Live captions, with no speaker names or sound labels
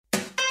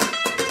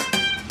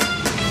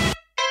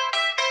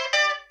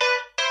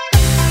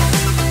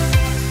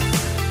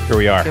Here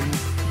we are.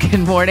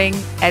 Good morning,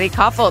 Eddie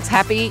Koffoltz.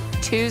 Happy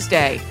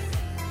Tuesday.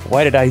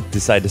 Why did I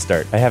decide to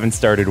start? I haven't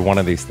started one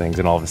of these things,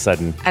 and all of a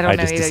sudden, I don't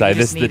know just either. decided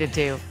You just this. needed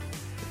to.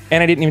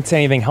 And I didn't even say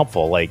anything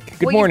helpful, like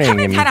 "Good morning." You're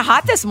coming kind of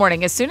hot this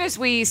morning. As soon as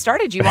we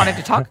started, you wanted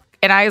to talk,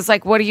 and I was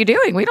like, "What are you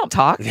doing? We don't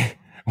talk."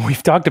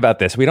 We've talked about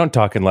this. We don't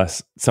talk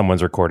unless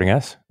someone's recording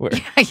us.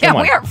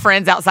 Yeah, we aren't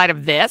friends outside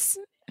of this.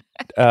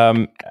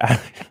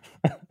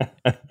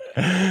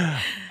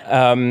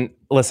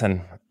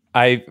 Listen,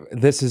 I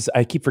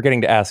keep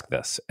forgetting to ask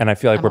this, and I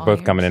feel like I'm we're all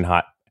both coming in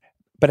hot.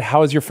 But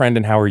how is your friend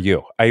and how are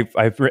you?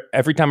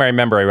 Every time I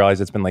remember, I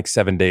realize it's been like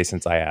 7 days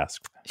since I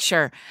asked.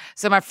 Sure.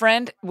 So my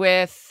friend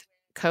with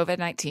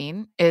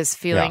COVID-19 is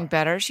feeling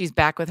better. She's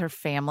back with her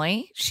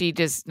family. She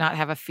does not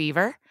have a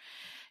fever.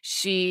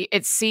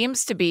 It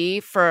seems to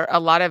be, for a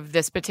lot of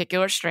this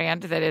particular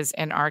strand that is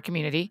in our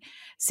community,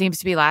 seems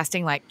to be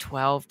lasting like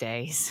 12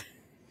 days.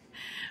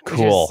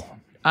 Cool.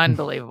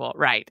 Unbelievable.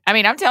 Right. I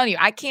mean, I'm telling you,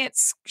 I can't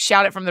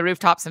shout it from the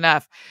rooftops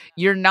enough.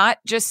 You're not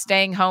just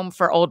staying home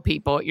for old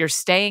people. You're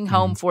staying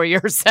home for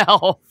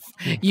yourself.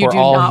 You For do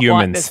all not humans.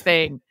 want this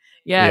thing.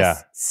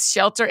 Yes.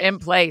 Shelter in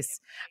place.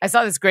 I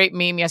saw this great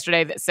meme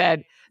yesterday that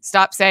said,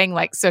 stop saying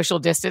like social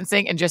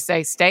distancing and just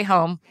say, stay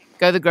home,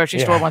 go to the grocery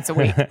store once a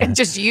week, and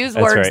just use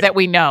That's words right. that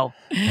we know.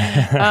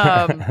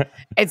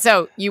 And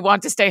so you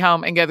want to stay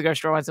home and go to the grocery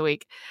store once a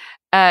week.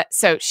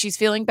 So she's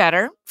feeling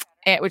better,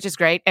 which is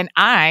great. And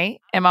I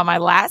am on my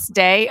last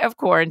day of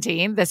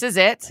quarantine. This is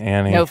it.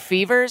 Annie. No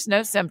fevers,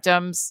 no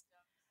symptoms.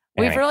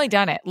 We've Annie. really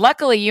done it.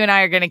 Luckily, you and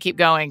I are going to keep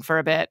going for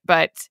a bit.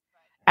 But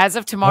as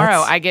of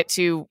tomorrow, I get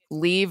to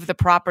leave the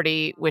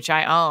property, which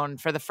I own,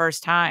 for the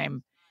first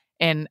time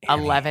in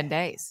 11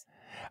 days.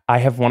 I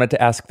have wanted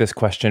to ask this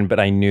question,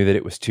 but I knew that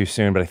it was too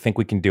soon, but I think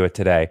we can do it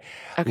today.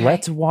 Okay.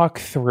 Let's walk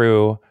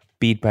through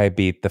beat by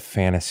beat the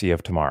fantasy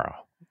of tomorrow.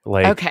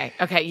 Okay.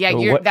 Yeah,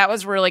 what- that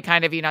was really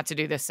kind of you not to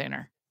do this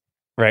sooner.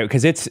 Right,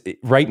 because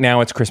right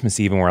now it's Christmas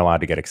Eve and we're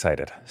allowed to get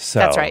excited. So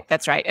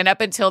That's right. And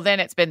up until then,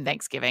 it's been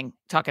Thanksgiving,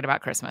 talking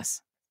about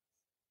Christmas.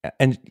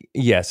 And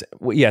yes,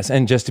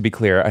 and just to be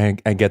clear,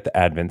 I get the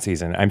Advent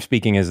season. I'm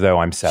speaking as though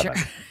I'm 7.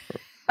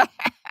 Sure.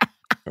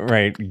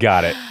 Right,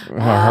 got it. Our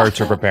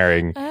hearts are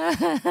preparing. All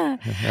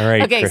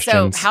right, Okay,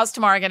 Christians. so how's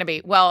tomorrow going to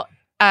be? Well,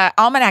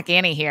 Almanac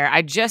Annie here.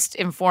 I just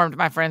informed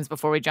my friends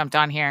before we jumped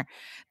on here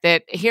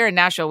that here in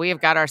Nashville, we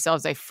have got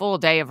ourselves a full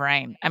day of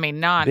rain. I mean,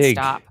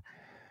 nonstop.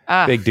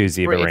 Big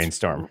doozy of a it's-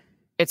 rainstorm.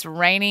 It's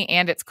rainy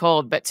and it's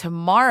cold, but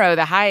tomorrow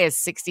the high is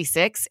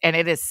 66 and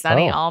it is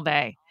sunny all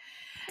day.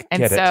 And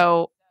Get it.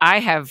 so I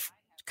have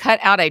cut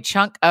out a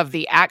chunk of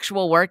the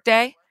actual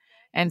workday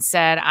and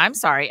said, I'm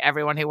sorry,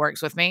 everyone who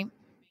works with me.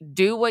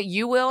 Do what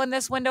you will in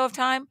this window of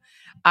time.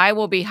 I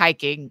will be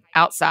hiking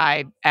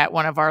outside at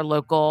one of our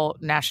local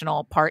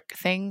national park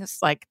things,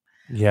 like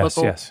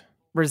local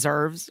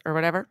reserves or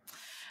whatever.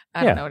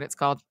 I don't know what it's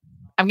called.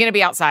 I'm going to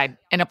be outside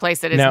in a place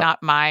that is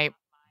not my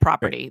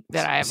property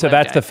that I have. So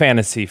that's the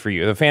fantasy for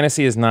you. The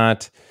fantasy is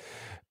not,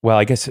 well,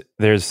 I guess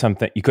there's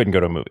something, you couldn't go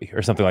to a movie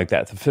or something like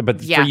that.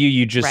 But for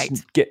you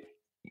just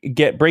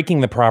get breaking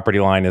the property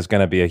line is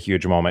going to be a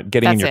huge moment.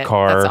 Getting in your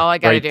car. That's all I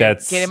got to do.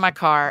 Get in my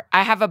car.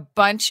 I have a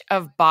bunch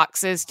of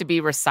boxes to be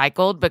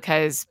recycled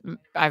because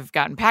I've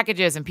gotten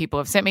packages and people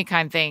have sent me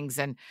kind things,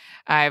 and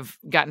I've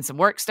gotten some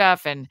work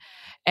stuff, and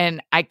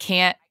I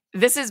can't.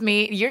 This is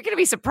me. You're going to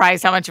be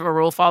surprised how much of a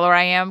rule follower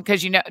I am,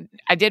 because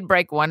I did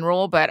break one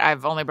rule, but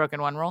I've only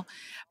broken one rule.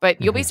 But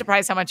you'll be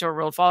surprised how much of a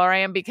rule follower I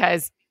am,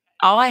 because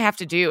all I have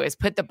to do is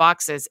put the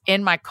boxes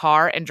in my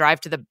car and drive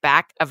to the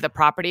back of the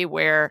property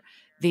where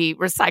the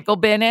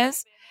recycle bin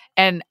is.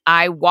 And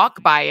I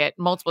walk by it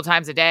multiple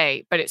times a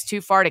day, but it's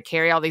too far to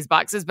carry all these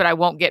boxes, but I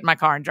won't get in my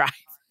car and drive.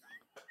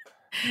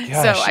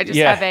 Gosh, so I just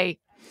have a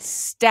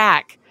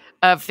stack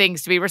of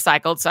things to be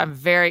recycled. So I'm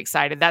very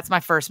excited. That's my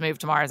first move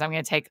tomorrow, is I'm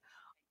going to take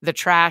the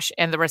trash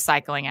and the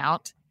recycling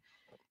out.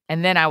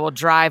 And then I will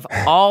drive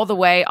all the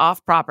way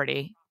off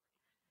property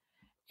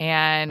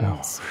and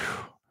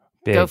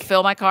go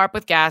fill my car up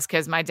with gas,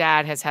 because my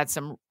dad has had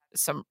some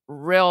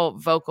real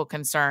vocal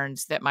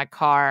concerns that my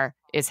car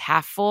is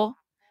half full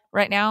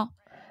right now.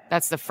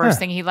 That's the first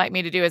thing he'd like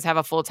me to do, is have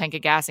a full tank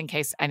of gas in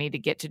case I need to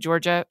get to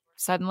Georgia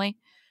suddenly,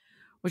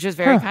 which is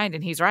very kind.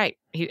 And he's right.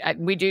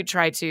 We do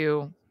try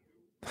to.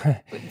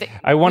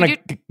 I want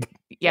to.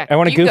 Yeah, I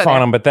want to goof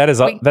on him, but that's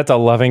a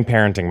loving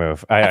parenting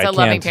move. That's a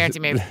loving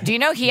parenting move. Do you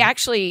know he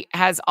actually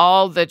has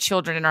all the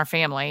children in our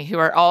family who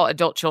are all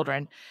adult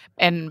children,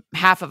 and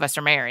half of us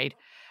are married.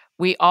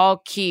 We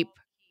all keep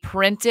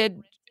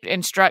printed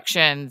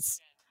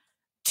instructions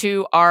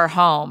to our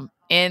home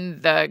in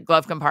the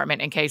glove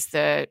compartment in case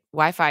the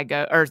Wi-Fi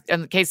or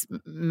in case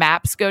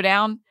maps go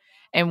down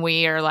and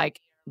we are like,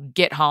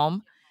 get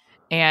home.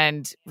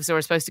 And so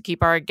we're supposed to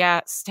keep our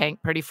gas tank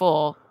pretty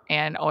full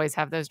and always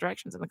have those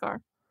directions in the car.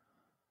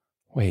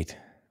 Wait,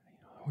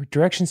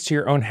 directions to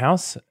your own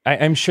house?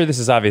 I'm sure this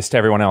is obvious to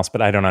everyone else,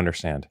 but I don't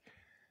understand.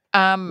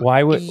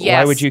 Why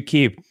would you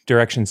keep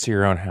directions to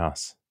your own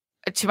house?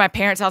 To my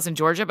parents' house in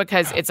Georgia,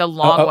 because it's a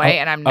long way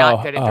and I'm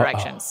not good at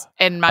directions.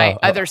 And my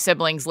other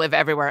siblings live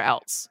everywhere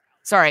else.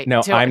 Sorry,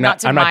 no, I'm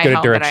not good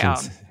at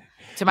directions.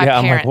 To my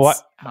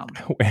parents' home.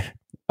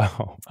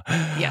 Oh,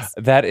 yes,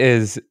 that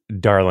is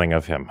darling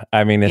of him.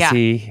 I mean, is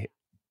he?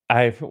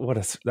 He's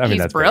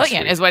that's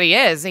brilliant, is what he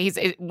is.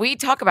 We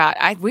talk about.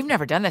 We've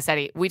never done this,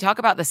 Eddie. We talk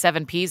about the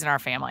 7 Ps in our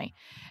family,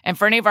 and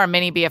for any of our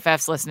mini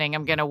BFFs listening,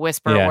 I'm going to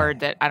whisper a word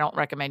that I don't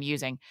recommend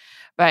using,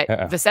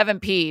 but the 7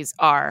 Ps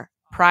are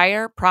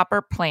prior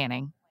proper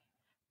planning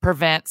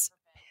prevents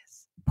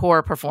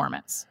poor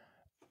performance.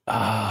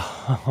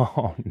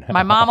 Oh, no.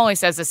 My mom always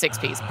says the 6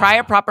 Ps.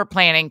 Prior proper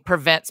planning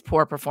prevents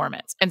poor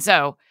performance, and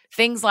so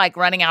things like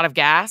running out of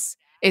gas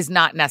is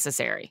not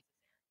necessary.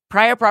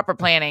 Prior proper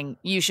planning,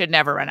 you should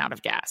never run out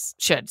of gas.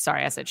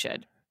 Sorry, I said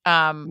should.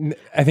 I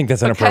think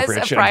that's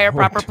inappropriate. Because of prior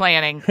proper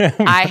planning,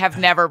 I have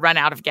never run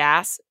out of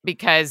gas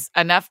because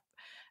enough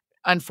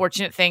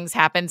unfortunate things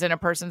happens in a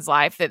person's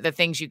life that the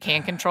things you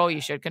can control, you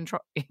should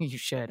control. You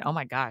should. Oh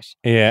my gosh.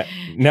 Yeah.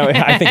 No,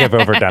 I think I've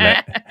overdone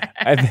it.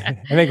 I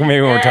think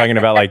maybe when we're talking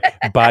about like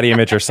body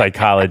image or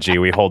psychology,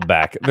 we hold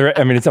back.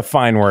 It's a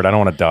fine word. I don't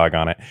want to dog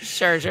on it.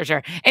 Sure.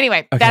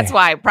 Anyway, That's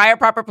why prior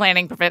proper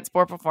planning prevents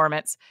poor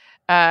performance.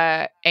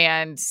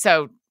 And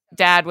so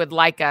Dad would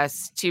like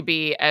us to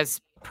be as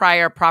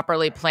prior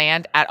properly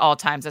planned at all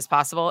times as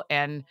possible.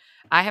 And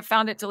I have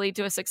found it to lead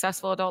to a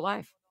successful adult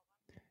life.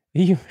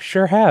 You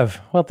sure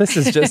have. Well, this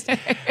is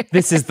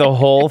the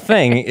whole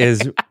thing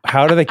is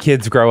how do the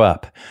kids grow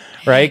up,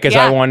 right? Because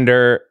I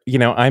wonder,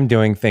 I'm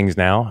doing things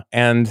now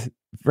and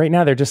right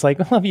now they're just like,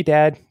 I love you,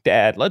 Dad,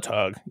 let's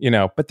hug,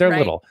 but they're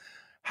little.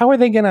 How are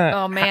they going to?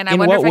 Oh man, I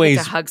wonder if I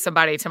get to hug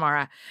somebody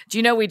tomorrow. Do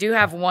you know we do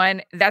have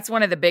one, that's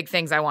one of the big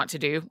things I want to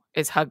do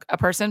is hug a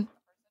person.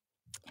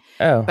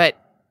 Oh. But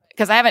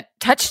because I haven't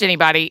touched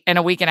anybody in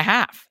a week and a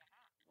half.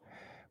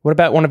 What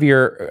about one of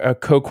your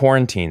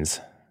co-quarantines?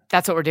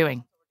 That's what we're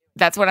doing.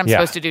 That's what I'm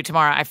supposed to do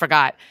tomorrow. I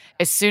forgot.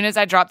 As soon as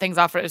I drop things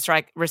off at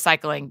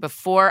recycling,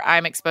 before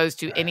I'm exposed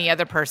to any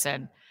other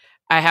person,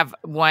 I have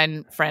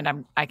one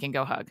friend I can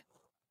go hug.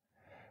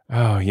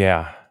 Oh,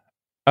 yeah.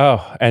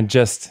 Oh, and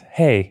just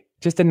a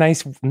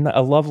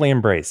lovely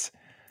embrace.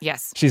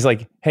 Yes. She's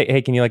like,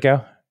 hey, can you let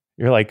go?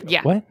 You're like,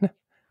 what?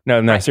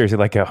 No, right. Seriously,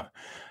 let go.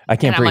 I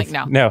can't breathe.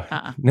 Like, no,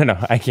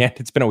 I can't.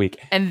 It's been a week.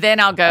 And then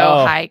I'll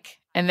go hike.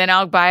 And then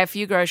I'll buy a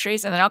few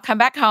groceries and then I'll come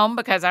back home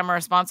because I'm a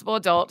responsible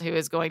adult who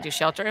is going to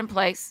shelter in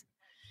place.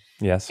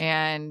 Yes.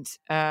 And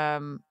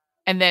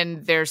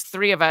then there's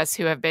 3 of us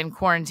who have been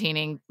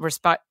quarantining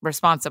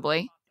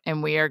responsibly.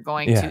 And we are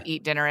going to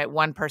eat dinner at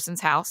one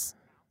person's house,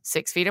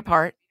 6 feet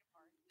apart,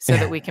 so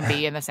that we can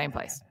be in the same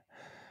place.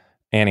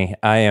 Annie,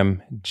 I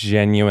am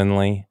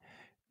genuinely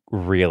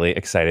really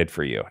excited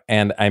for you.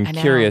 And I'm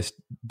curious,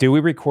 do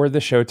we record the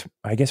show?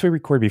 I guess we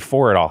record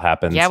before it all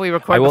happens. Yeah, we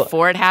record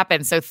before it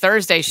happens. So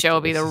Thursday's show will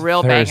be the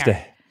real banger.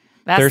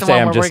 That's the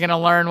one where we're going to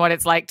learn what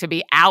it's like to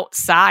be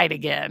outside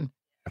again.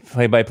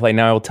 Play by play.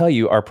 Now, I will tell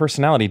you, our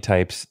personality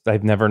types,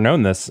 I've never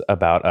known this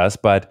about us,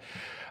 but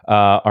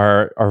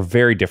are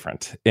very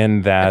different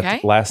in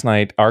that last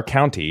night, our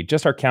county,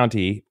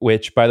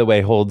 which, by the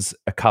way, holds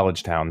a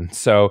college town.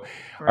 So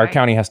our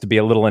county has to be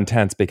a little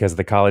intense because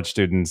the college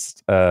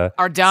students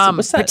are dumb,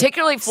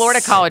 particularly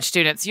Florida college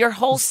students. Your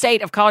whole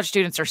state of college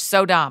students are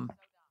so dumb.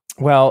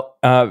 Well,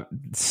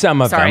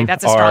 some of them. Sorry,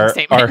 that's a strong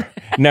statement.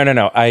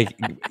 No.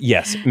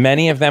 Yes,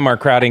 many of them are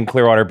crowding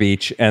Clearwater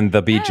Beach and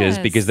the beaches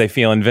because they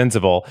feel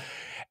invincible.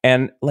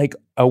 And like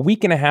a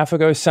week and a half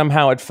ago,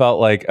 somehow it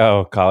felt like,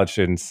 oh, college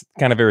students,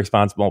 kind of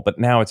irresponsible. But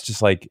now it's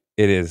just like,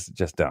 it is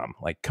just dumb.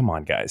 Like, come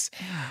on, guys.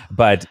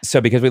 But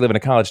so because we live in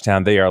a college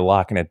town, they are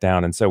locking it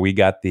down. And so we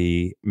got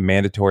the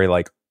mandatory,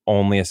 like,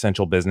 only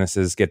essential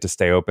businesses get to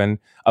stay open,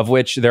 of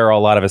which there are a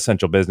lot of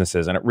essential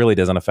businesses, and it really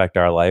doesn't affect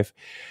our life.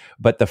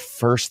 But the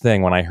first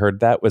thing when I heard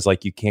that was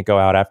like, you can't go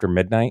out after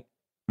midnight.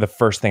 The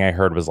first thing I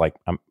heard was like,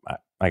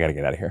 I got to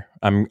get out of here.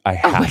 I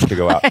have to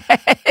go out.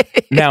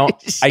 Now,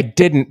 I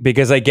didn't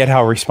because I get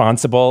how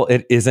responsible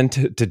it isn't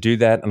to do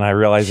that. And I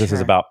realize this is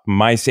about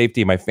my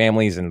safety, my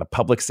family's, and the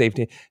public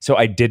safety. So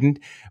I didn't.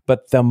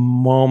 But the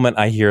moment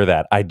I hear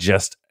that,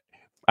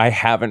 I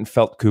haven't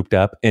felt cooped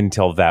up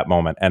until that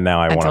moment. And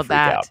now I want to freak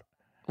out.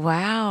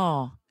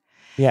 Wow.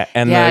 Yeah.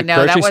 And the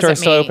grocery store is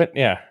still open.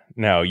 Yeah.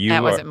 No,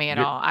 that wasn't me at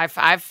all.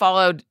 I've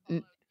followed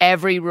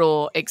every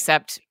rule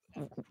except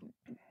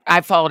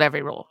I've followed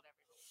every rule.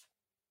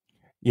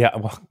 Yeah,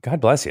 well,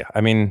 God bless you. I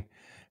mean,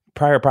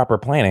 prior proper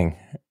planning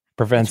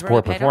prevents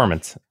poor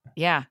performance.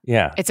 Yeah.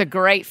 Yeah. It's a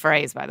great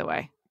phrase, by the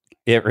way.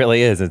 It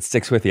really is. It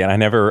sticks with you.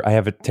 And I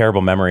have a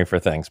terrible memory for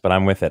things, but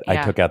I'm with it.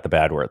 Yeah. I took out the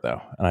bad word,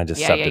 though, and I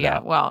just subbed it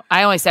out. Well,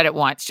 I only said it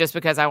once just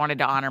because I wanted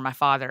to honor my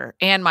father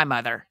and my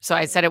mother. So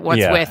I said it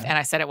once with, and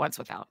I said it once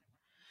without.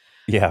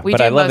 Yeah, we but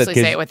do I love mostly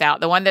it say it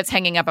without. The one that's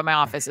hanging up in my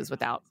office is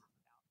without.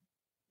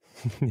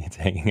 It's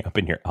hanging up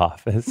in your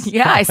office.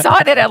 Yeah, I saw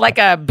it at like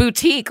a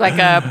boutique, like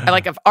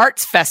a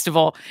arts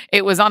festival.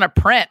 It was on a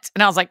print,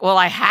 and I was like, "Well,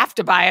 I have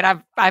to buy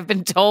it. I've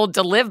been told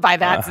to live by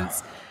that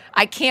since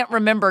I can't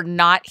remember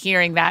not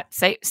hearing that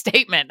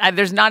statement.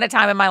 There's not a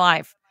time in my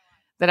life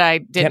that I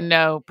didn't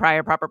know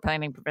prior proper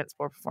planning prevents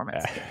poor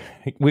performance.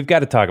 We've got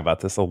to talk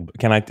about this.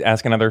 Can I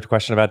ask another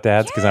question about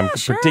dads? Because I'm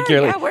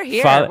particularly we're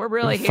here. We're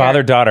really here.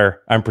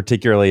 Father-daughter, I'm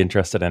particularly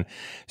interested in.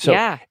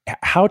 So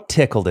how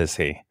tickled is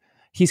he?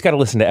 He's got to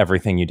listen to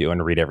everything you do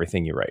and read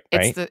everything you write,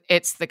 right?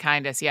 It's the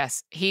kindest,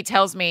 yes. He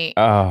tells me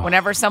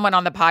whenever someone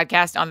on the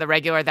podcast, on the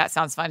regular That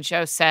Sounds Fun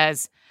show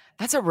says,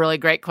 that's a really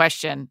great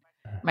question.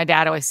 My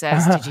dad always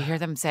says, did you hear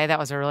them say that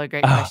was a really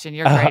great question?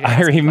 You're great at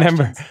I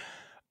remember. Questions.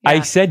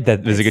 I said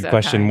that was a good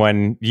question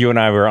when you and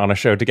I were on a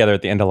show together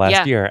at the end of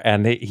last year,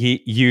 and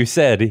you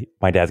said,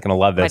 my dad's going to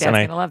love this. My dad's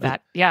going to love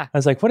that. Yeah. I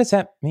was like, what does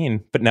that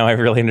mean? But now I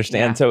really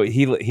understand. Yeah. So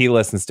he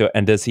listens to it.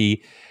 And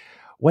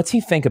what's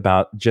he think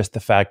about just the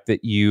fact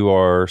that you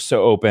are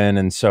so open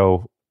and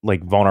so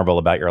like vulnerable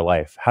about your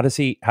life? How does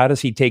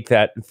he take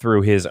that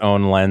through his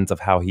own lens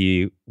of how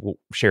he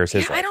shares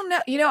his life? I don't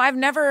know. I've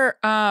never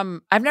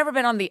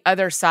been on the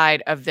other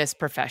side of this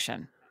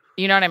profession.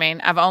 You know what I mean?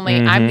 I'm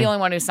the only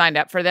one who signed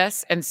up for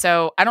this. And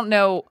so I don't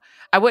know,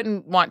 I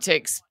wouldn't want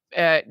to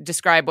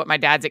describe what my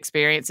dad's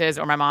experience is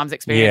or my mom's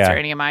experience or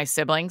any of my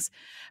siblings,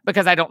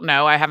 because I don't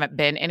know. I haven't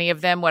been any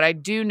of them. What I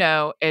do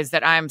know is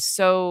that I'm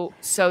so,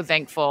 so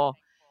thankful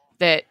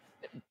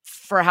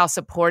for how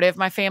supportive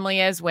my family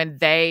is when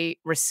they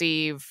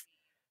receive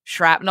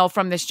shrapnel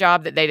from this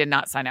job that they did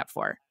not sign up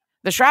for.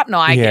 The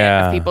shrapnel I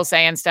get of people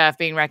saying stuff,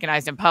 being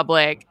recognized in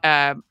public,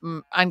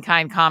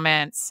 unkind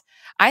comments.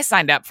 I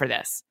signed up for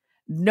this.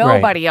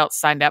 Nobody else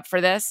signed up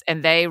for this,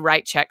 and they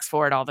write checks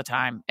for it all the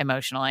time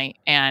emotionally.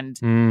 And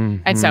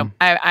so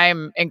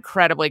I'm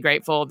incredibly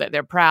grateful that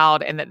they're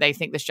proud and that they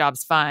think this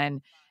job's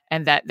fun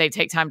and that they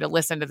take time to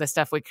listen to the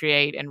stuff we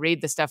create and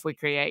read the stuff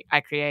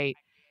I create.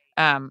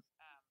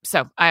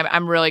 So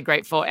I'm really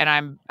grateful,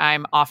 and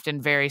I'm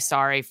often very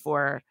sorry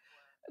for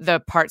the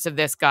parts of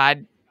this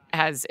God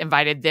has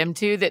invited them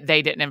to that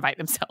they didn't invite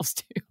themselves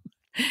to,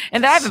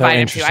 and that I've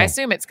invited them to. I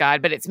assume it's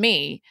God, but it's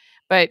me.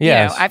 But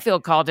I feel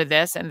called to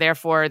this, and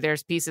therefore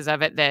there's pieces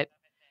of it that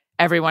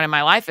everyone in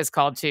my life is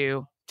called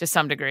to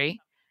some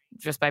degree,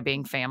 just by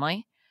being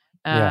family.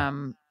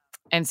 And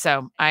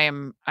so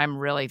I'm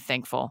really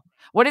thankful.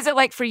 What is it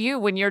like for you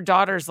when your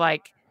daughters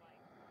like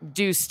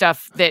do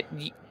stuff that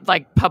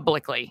like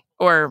publicly,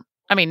 or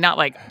I mean, not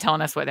like telling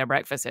us what their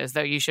breakfast is,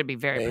 though you should be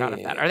very proud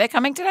of that. Are they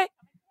coming today?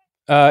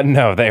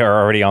 No, they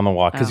are already on the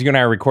walk because you and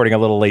I are recording a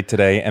little late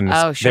today, and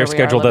their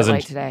schedule doesn't.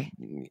 Late today.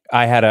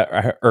 I had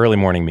a early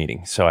morning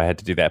meeting, so I had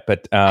to do that.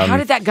 But how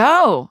did that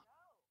go?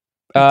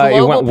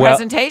 Global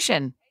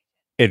presentation.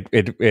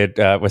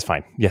 It was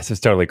fine. Yes,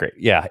 it's totally great.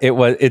 Yeah, it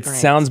was. It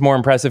sounds more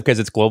impressive because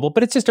it's global,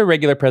 but it's just a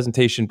regular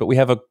presentation. But we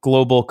have a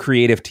global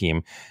creative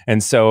team,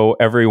 and so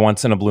every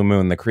once in a blue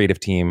moon, the creative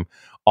team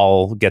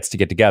all gets to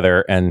get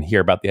together and hear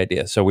about the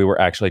idea. So we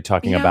were actually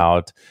talking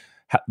about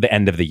the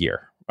end of the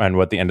year. And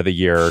what the end of the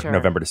year,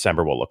 November,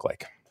 December will look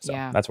like. So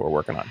that's what we're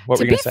working on. What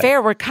were you going to say? To be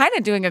fair, we're kind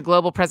of doing a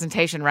global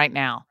presentation right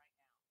now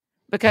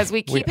because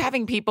we keep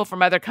having people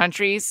from other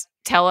countries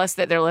tell us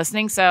that they're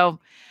listening. So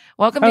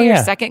welcome to your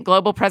second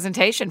global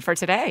presentation for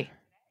today.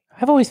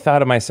 I've always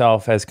thought of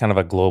myself as kind of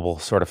a global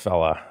sort of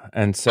fella.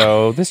 And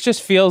so this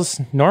just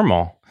feels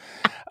normal.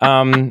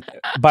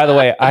 By the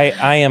way,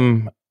 I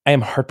am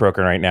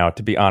heartbroken right now,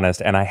 to be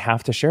honest. And I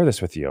have to share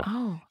this with you.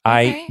 Oh, okay.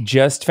 I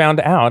just found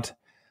out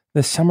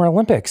the Summer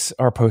Olympics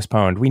are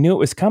postponed. We knew it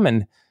was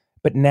coming,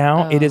 but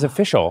now it is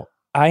official.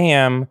 I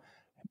am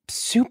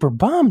super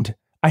bummed.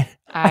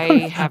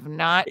 I have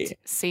not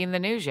seen the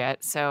news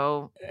yet,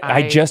 so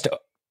I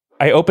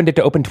opened it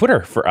to open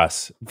Twitter for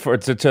us so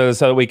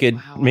that we could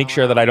make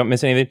sure that I don't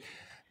miss anything.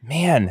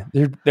 Man,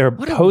 they're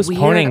what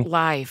postponing a weird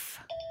life.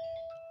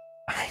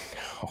 I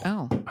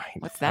know.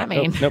 What's that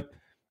mean? Nope.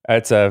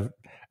 It's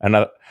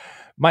another.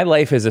 My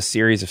life is a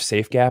series of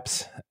safe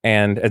gaps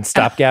and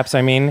stop gaps,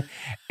 I mean.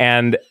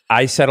 And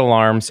I set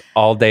alarms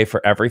all day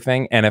for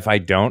everything. And if I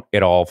don't,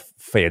 it all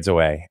fades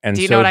away. And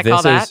do you know what I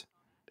call that?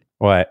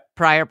 What?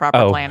 Prior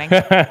proper planning.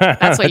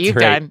 That's what you've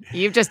done.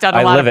 You've just done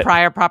a lot of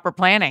prior proper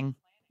planning.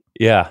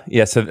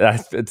 Yeah. So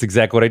that's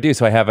exactly what I do.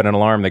 So I have an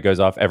alarm that goes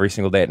off every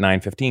single day at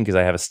 9:15 because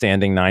I have a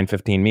standing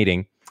 9:15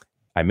 meeting.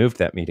 I moved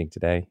that meeting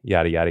today.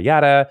 Yada, yada,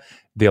 yada.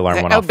 The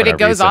alarm went off. But it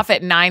goes off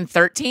at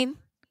 9:13?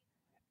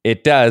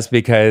 It does,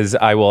 because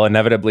I will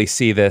inevitably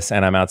see this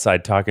and I'm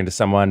outside talking to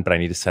someone, but I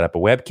need to set up a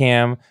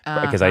webcam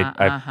because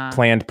I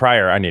planned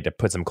prior. I need to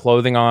put some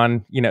clothing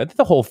on,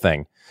 the whole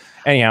thing.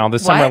 Anyhow, the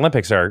Summer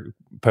Olympics are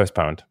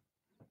postponed.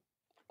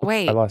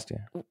 Wait. I lost you.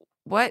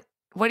 What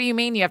do you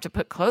mean you have to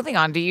put clothing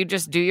on? Do you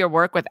just do your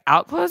work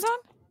without clothes on?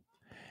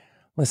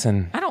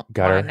 Listen, I don't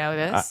want to know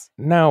this.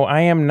 No,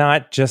 I am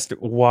not just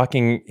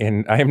walking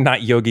in. I am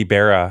not Yogi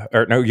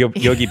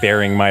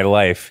Bearing my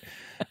life.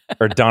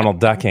 Or Donald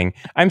Ducking.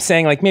 I'm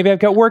saying like maybe I've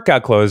got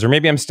workout clothes or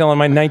maybe I'm still in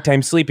my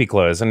nighttime sleepy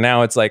clothes. And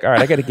now it's like, all right,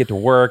 I got to get to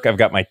work. I've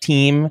got my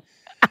team,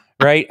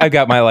 right? I've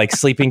got my like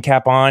sleeping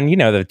cap on,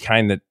 the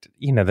kind that,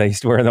 they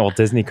used to wear in the old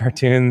Disney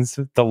cartoons,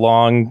 the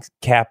long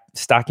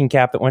stocking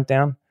cap that went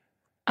down.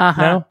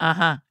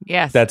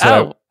 Yes. That's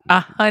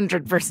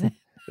 100%.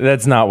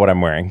 That's not what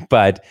I'm wearing.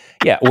 But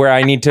yeah, where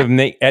I need to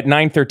make at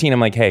 9:13, I'm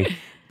like, hey,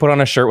 put on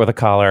a shirt with a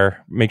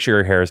collar, make sure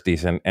your hair is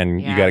decent,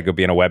 and you got to go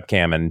be in a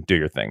webcam and do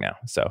your thing now.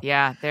 So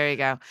yeah, there you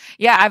go.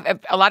 Yeah,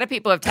 a lot of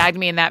people have tagged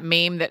me in that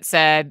meme that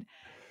said,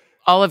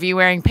 all of you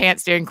wearing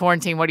pants during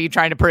quarantine, what are you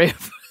trying to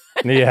prove?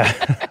 Yeah.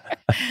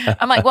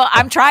 I'm like, well,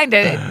 I'm trying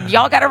to,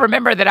 y'all got to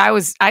remember that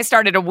I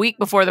started a week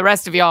before the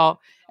rest of y'all,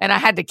 and I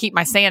had to keep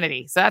my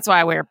sanity. So that's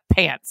why I wear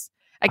pants.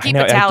 I keep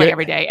a tally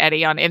every day,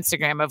 Eddie, on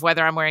Instagram of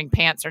whether I'm wearing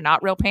pants or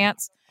not real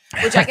pants,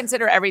 which I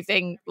consider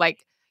everything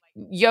like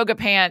yoga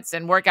pants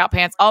and workout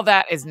pants. All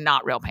that is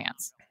not real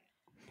pants.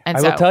 And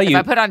I will tell you,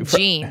 if I put on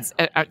jeans,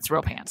 it's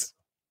real pants.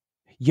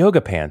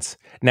 Yoga pants.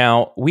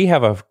 Now, we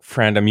have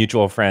a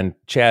mutual friend,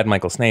 Chad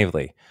Michael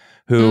Snavely,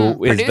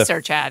 who is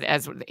producer Chad,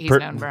 as he's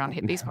known around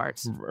these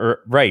parts.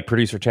 Right,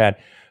 producer Chad,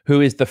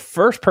 who is the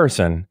first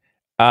person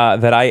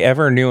that I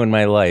ever knew in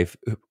my life,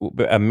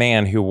 a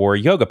man who wore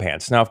yoga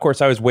pants. Now, of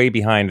course, I was way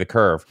behind the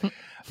curve,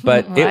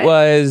 but it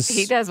was...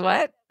 He does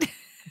what?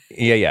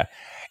 Yeah.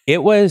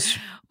 It was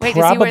Wait,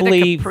 probably... does he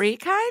wear the capri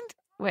kind?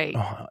 Wait,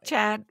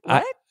 Chad,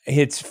 what?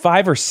 It's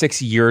 5 or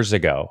 6 years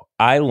ago,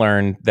 I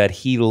learned that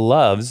he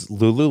loves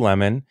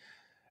Lululemon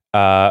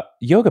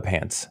yoga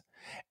pants.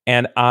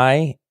 And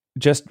I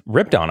just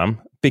ripped on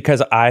him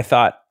because I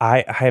thought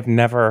I have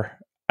never,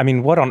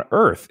 what on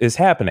earth is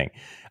happening?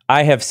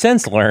 I have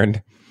since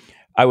learned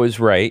I was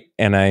right,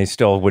 and I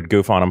still would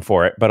goof on him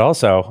for it. But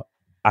also,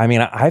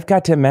 I've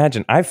got to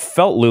imagine, I've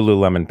felt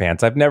Lululemon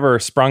pants. I've never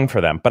sprung for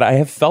them, but I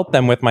have felt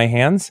them with my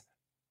hands.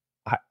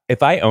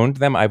 If I owned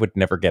them, I would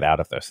never get out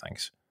of those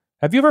things.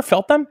 Have you ever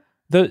felt them?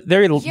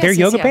 They're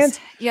yoga pants?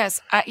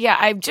 Yes.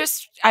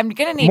 I'm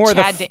going to need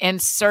Chad to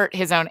insert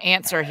his own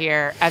answer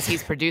here as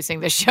he's producing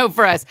the show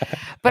for us.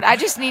 But I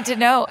just need to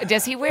know,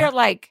 does he wear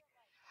like,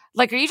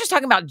 are you just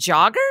talking about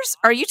joggers?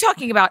 Or are you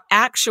talking about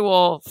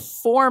actual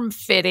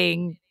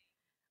form-fitting,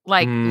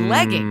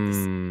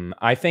 leggings?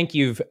 I think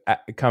you've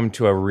come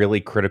to a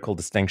really critical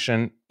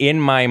distinction. In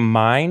my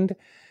mind,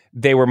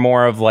 they were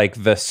more of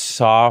like the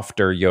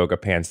softer yoga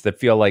pants that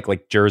feel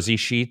like jersey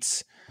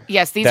sheets.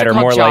 Yes, these are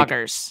called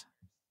joggers.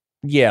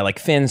 Like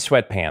thin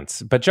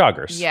sweatpants, but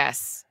joggers.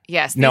 Yes.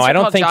 These no, I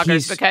don't think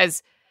joggers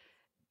because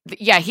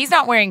he's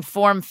not wearing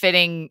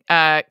form-fitting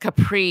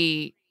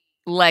capri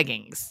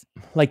leggings.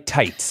 Like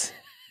tights.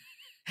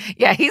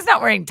 Yeah, he's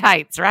not wearing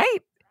tights, right?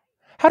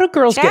 How do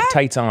girls get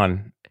tights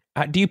on?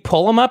 Do you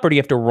pull them up or do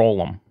you have to roll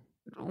them?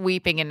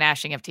 Weeping and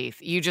gnashing of teeth.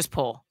 You just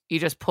pull.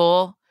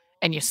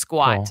 And you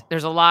squat. Oh.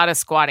 There's a lot of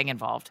squatting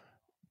involved.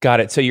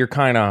 Got it. So you're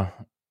kind of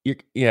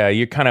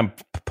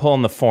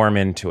pulling the form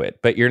into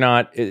it, but you're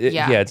not.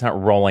 It's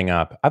not rolling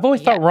up. I've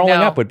always thought rolling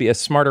up would be a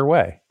smarter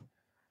way.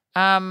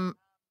 I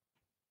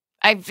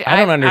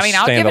don't understand.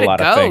 I'll give a it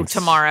lot a of go things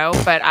tomorrow,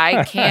 but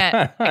I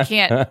can't.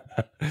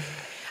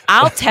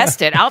 I'll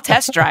test it. I'll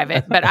test drive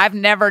it, but I've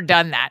never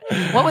done that.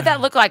 What would that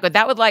look like? Would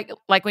that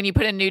like when you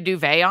put a new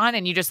duvet on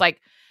and you just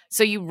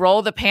so you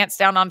roll the pants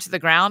down onto the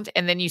ground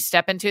and then you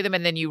step into them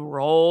and then you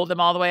roll them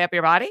all the way up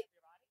your body?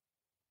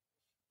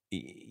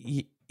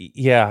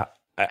 Yeah.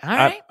 All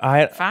right.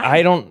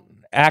 I don't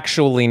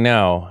actually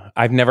know.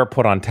 I've never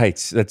put on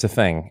tights. That's a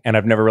thing. And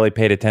I've never really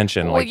paid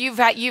attention. Well, you've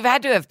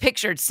had to have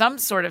pictured some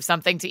sort of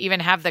something to even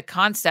have the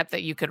concept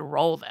that you could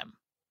roll them.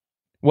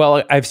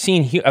 Well, I've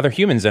seen other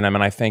humans in them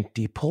and I think,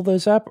 do you pull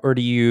those up or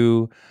do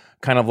you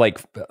kind of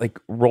like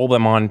roll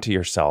them onto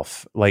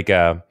yourself?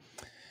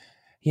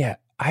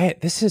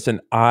 This is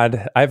an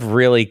odd. I've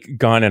really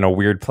gone in a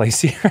weird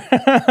place here.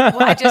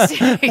 Well,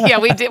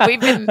 we did. We've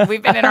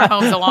been in our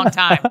homes a long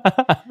time.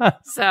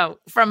 So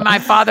from my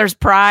father's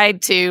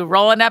pride to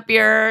rolling up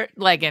your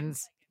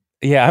leggings.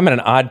 Yeah, I'm in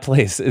an odd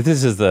place.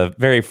 This is the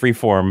very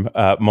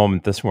freeform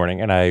moment this morning,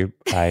 and I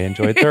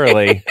enjoyed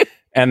thoroughly.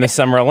 And the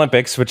Summer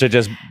Olympics, which I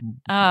just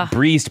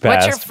breezed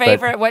past. What's your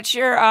favorite? What's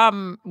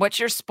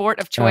your sport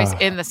of choice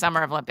in the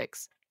Summer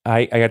Olympics?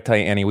 I got to tell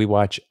you, Annie, we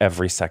watch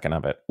every second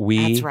of it.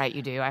 That's right,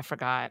 you do. I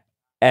forgot.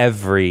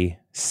 Every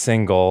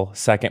single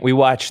second. We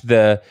watch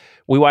the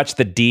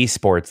D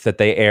sports that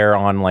they air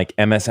on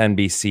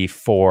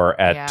MSNBC4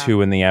 at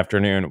 2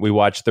 p.m. We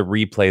watch the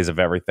replays of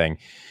everything.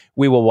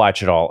 We will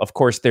watch it all. Of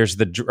course, there's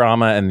the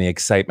drama and the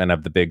excitement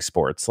of the big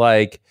sports.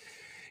 Track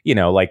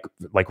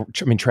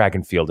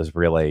and field is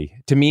really,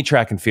 to me,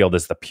 track and field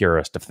is the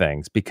purest of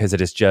things because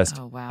it is just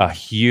a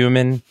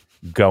human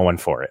going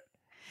for it.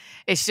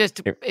 It's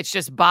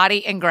just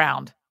body and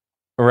ground.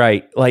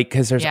 Right.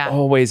 Because there's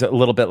always a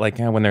little bit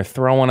when they're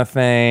throwing a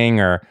thing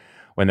or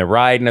when they're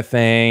riding a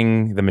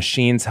thing, the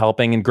machine's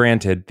helping. And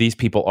granted, these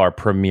people are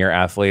premier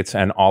athletes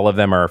and all of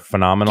them are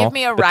phenomenal. Give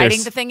me a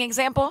riding the thing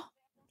example.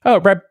 Oh,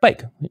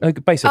 bike, like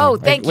a bicycle. Oh,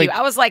 thank you.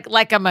 I was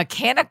like a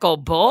mechanical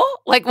bull.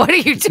 What are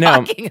you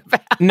talking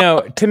about?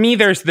 No, to me,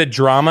 there's the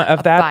drama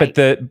of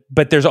that,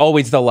 but there's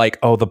always the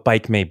the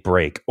bike may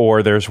break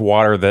or there's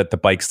water that the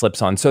bike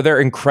slips on. So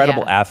they're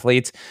incredible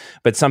athletes,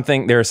 but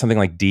there is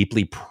something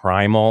deeply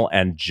primal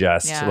and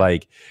just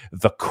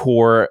the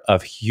core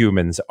of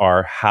humans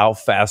are how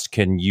fast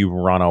can you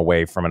run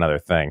away from another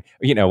thing?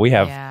 We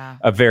have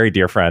a very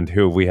dear friend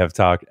who we have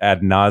talked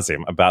ad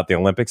nauseum about the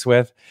Olympics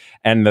with,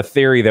 and the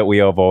theory that we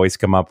have always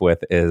come up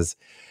with is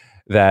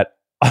that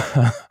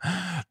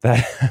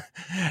that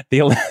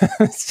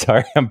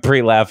sorry, I'm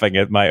pre-laughing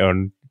at my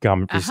own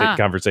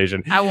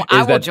conversation.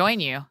 I will join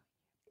you.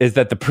 Is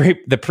that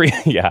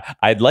yeah,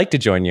 I'd like to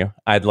join you.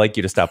 I'd like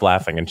you to stop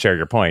laughing and share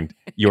your point.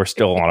 You're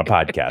still on a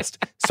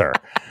podcast, sir.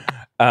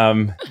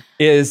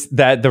 Is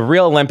that the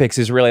real Olympics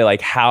is really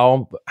like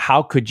how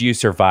could you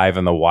survive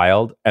in the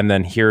wild? And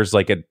then here's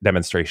like a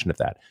demonstration of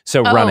that.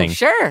 So running.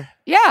 Sure.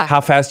 Yeah.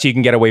 How fast you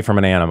can get away from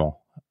an animal,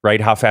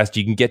 right? How fast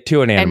you can get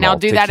to an animal. And now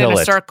do that in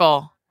a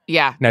circle.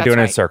 Yeah. Now do it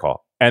in a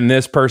circle. And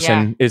this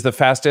person is the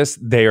fastest.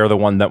 They are the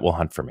one that will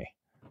hunt for me.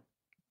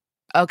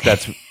 Okay.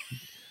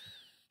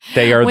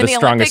 They are the strongest Olympics hunter. When the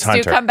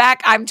Olympics do come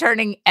back, I'm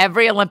turning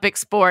every Olympic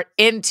sport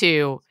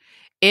into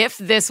if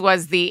this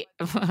was the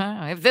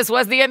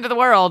end of the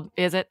world,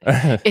 is it?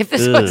 If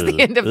this was the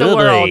end of the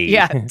world,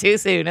 yeah, too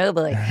soon. Oh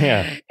boy.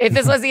 Yeah. If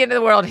this was the end of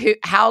the world,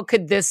 how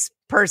could this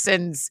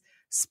person's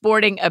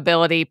sporting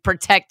ability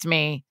protect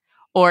me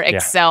or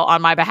excel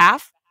on my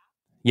behalf?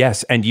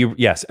 Yes, and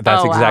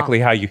that's exactly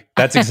how you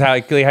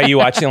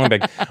watch the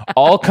Olympics.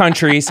 All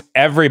countries,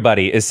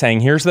 everybody is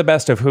saying, here's the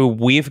best of who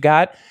we've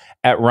got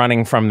at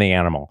running from the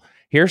animal.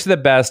 Here's the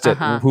best at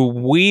who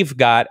we've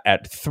got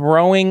at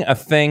throwing a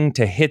thing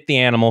to hit the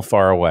animal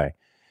far away.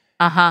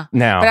 Now,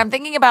 but I'm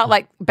thinking about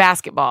like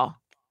basketball.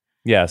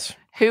 Yes.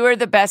 Who are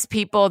the best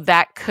people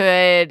that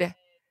could?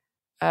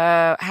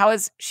 How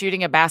is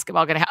shooting a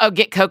basketball going to?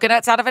 Get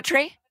coconuts out of a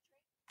tree?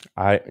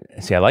 I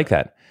like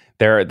that.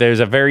 There's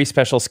a very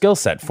special skill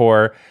set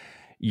for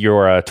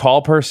you're a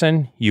tall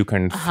person. You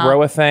can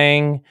throw a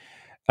thing.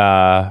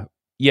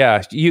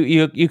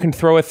 You can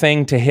throw a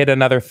thing to hit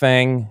another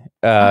thing.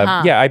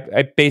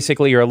 I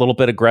basically you're a little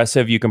bit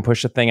aggressive. You can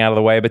push a thing out of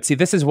the way. But see,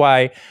 this is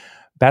why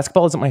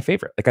basketball isn't my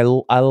favorite. Like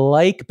I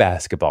like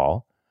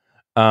basketball,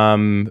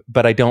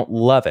 but I don't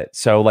love it.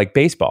 So like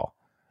baseball,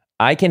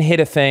 I can hit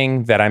a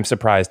thing that I'm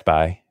surprised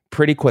by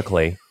pretty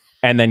quickly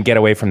and then get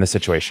away from the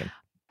situation.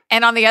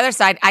 And on the other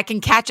side, I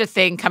can catch a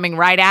thing coming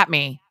right at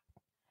me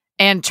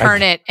and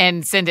turn it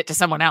and send it to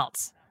someone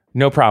else.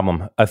 No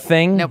problem. A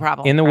thing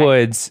in the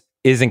woods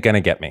isn't going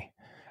to get me.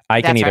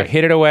 I can either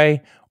hit it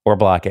away or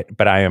block it,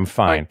 but I am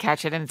fine. Or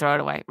catch it and throw it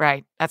away.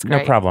 Right. That's great.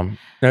 No problem.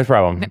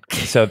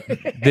 So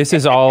this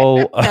is all.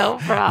 No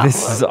problem.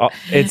 This is all.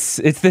 It's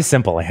this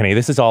simple, Annie.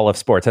 This is all of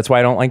sports. That's why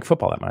I don't like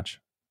football that much.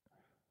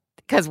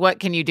 Because what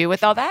can you do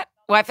with all that?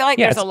 Well, I feel like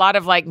there's a lot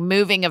of like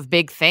moving of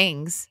big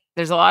things.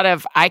 There's a lot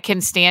of I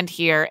can stand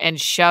here and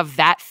shove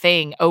that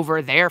thing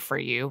over there for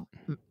you,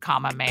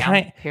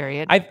 ma'am.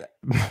 Period.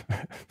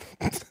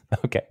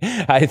 Okay.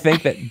 I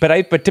think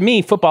that, but to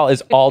me, football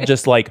is all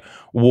just like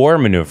war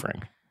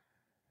maneuvering.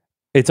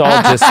 It's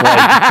all just like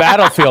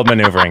battlefield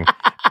maneuvering,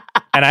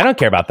 and I don't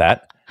care about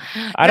that.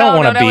 I don't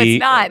want to be. No, it's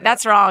not.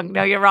 That's wrong.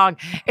 No, you're wrong.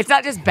 It's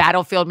not just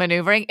battlefield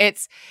maneuvering.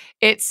 It's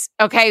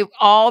okay.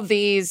 All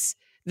these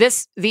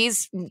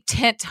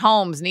tent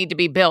homes need to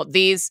be built.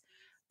 These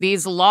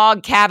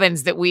log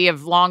cabins that we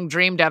have long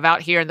dreamed of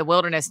out here in the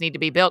wilderness need to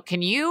be built.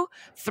 Can you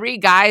 3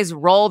 guys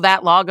roll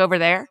that log over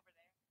there?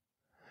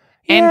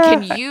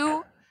 And can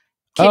you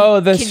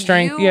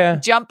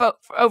jump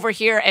over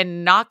here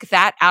and knock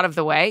that out of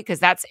the way? Because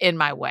that's in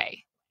my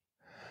way.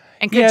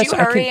 And could you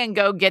hurry and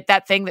go get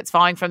that thing that's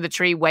falling from the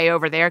tree way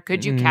over there?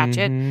 Could you catch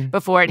it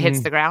before it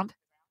hits the ground?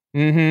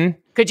 Mm-hmm.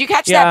 Could you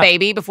catch that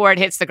baby before it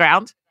hits the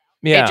ground?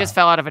 Yeah. It just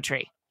fell out of a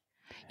tree.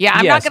 Yeah,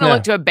 I'm not going to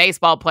look to a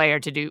baseball player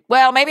to do.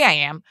 Well, maybe I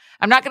am.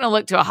 I'm not going to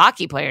look to a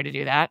hockey player to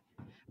do that.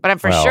 But I'm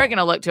for sure going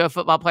to look to a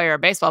football player or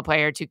baseball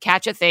player to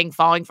catch a thing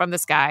falling from the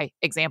sky,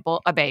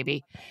 example, a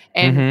baby,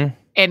 and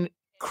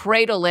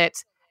cradle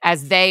it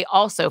as they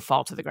also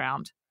fall to the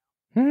ground.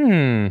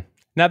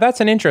 Now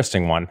that's an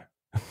interesting one.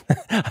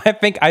 I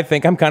think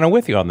I'm kind of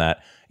with you on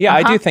that. Yeah,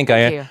 I do think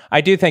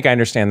I do think I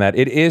understand that.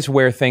 It is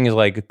where things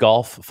like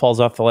golf falls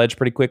off the ledge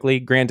pretty quickly.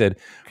 Granted,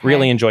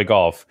 really enjoy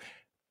golf.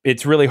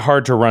 It's really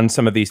hard to run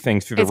some of these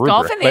things through the rubric. Is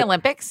golf in the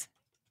Olympics?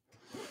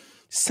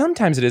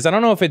 Sometimes it is. I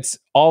don't know if it's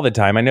all the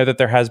time. I know that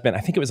there has been, I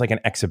think it was like an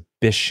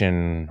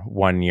exhibition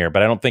one year,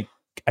 but I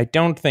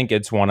don't think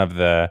it's one of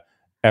the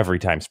every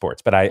time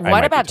sports. But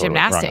what about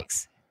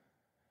gymnastics?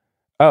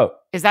 Oh.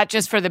 Is that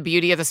just for the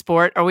beauty of the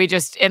sport? Are we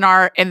just in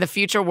the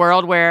future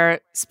world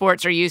where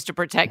sports are used to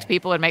protect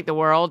people and make the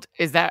world?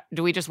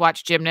 Do we just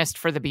watch gymnasts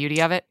for the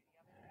beauty of it?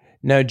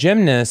 No,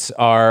 gymnasts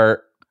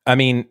are,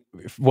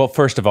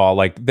 first of all,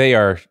 like they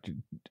are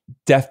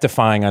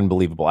death-defying,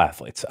 unbelievable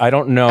athletes. I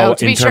don't know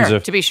to be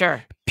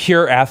sure,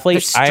 pure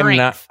athletes. I am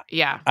not.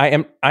 Yeah,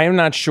 I am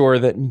not sure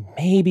that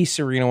maybe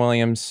Serena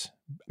Williams.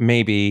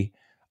 Maybe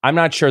I'm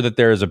not sure that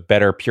there is a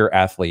better pure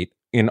athlete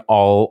in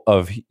all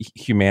of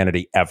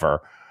humanity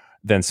ever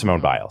than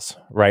Simone Biles.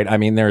 Right? I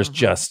mean, there's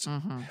just.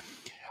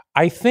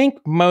 I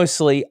think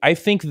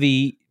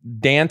the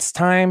dance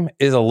time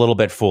is a little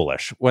bit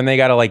foolish when they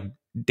got to like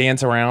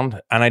dance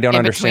around, and I don't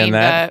understand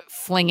that. The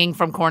flinging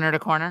from corner to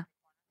corner.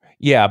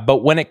 Yeah, but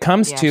when it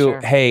comes to,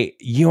 hey,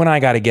 you and I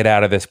got to get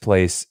out of this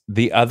place.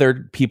 The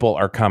other people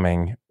are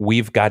coming.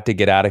 We've got to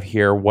get out of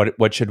here.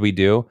 What should we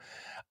do?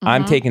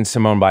 I'm taking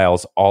Simone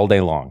Biles all day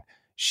long.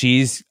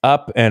 She's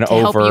up and to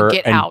over help you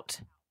get and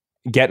out.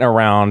 Getting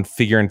around,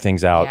 figuring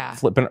things out,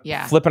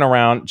 flipping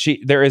around.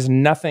 There is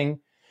nothing.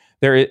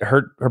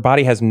 Her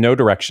body has no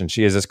direction.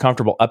 She is as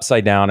comfortable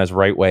upside down as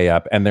right way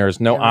up, and there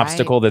is no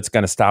obstacle that's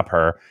going to stop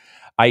her.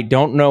 I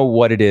don't know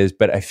what it is,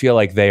 but I feel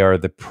like they are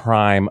the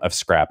prime of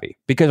scrappy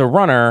because a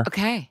runner's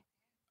going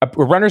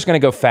to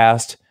go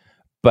fast,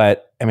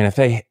 but I mean, if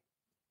they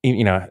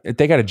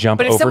got to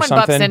jump over something. But if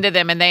someone bumps into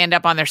them and they end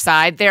up on their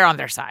side, they're on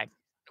their side.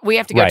 We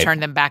have to go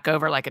turn them back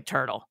over like a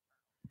turtle.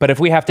 But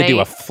if we have to do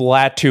a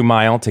flat 2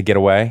 mile to get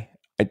away,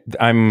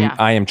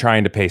 I am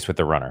trying to pace with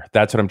the runner.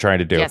 That's what I'm trying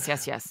to do.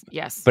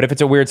 Yes. But if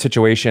it's a weird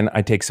situation,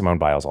 I take Simone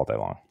Biles all day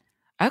long.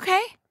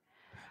 Okay.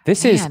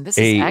 This is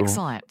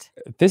excellent.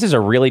 This is a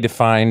really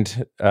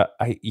defined.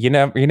 You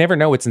never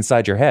know what's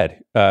inside your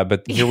head,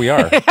 but here we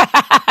are.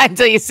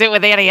 Until you sit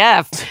with Annie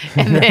F,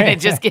 and then it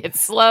just gets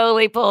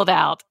slowly pulled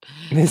out.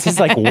 This is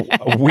like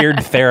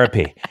weird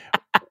therapy.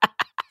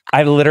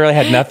 I literally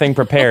had nothing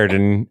prepared,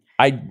 and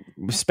I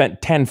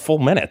spent 10 full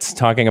minutes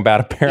talking about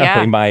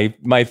apparently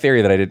my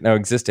theory that I didn't know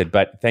existed.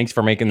 But thanks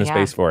for making the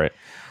space for it.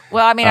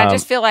 Well, I mean, I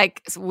just feel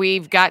like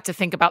we've got to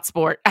think about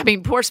sport. I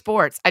mean, poor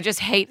sports. I just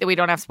hate that we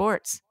don't have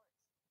sports.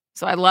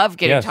 So I love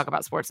getting to talk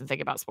about sports and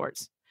think about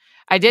sports.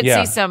 I did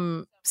see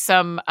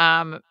some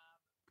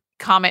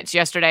comments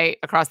yesterday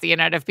across the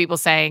internet of people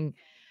saying,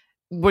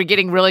 we're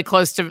getting really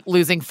close to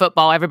losing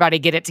football. Everybody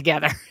get it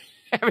together.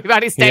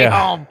 Everybody stay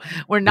home.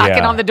 We're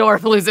knocking on the door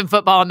for losing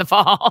football in the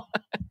fall.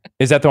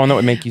 Is that the one that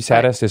would make you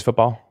saddest? Is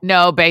football?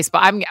 No,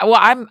 baseball.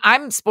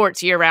 I'm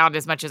sports year round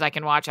as much as I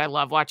can watch. I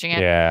love watching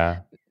it. Yeah.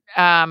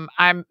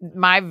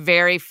 My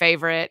very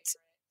favorite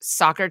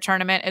soccer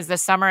tournament is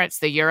this summer. It's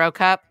the Euro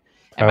Cup.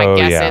 And my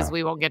guess is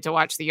we won't get to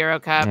watch the Euro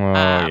Cup.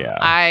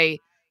 I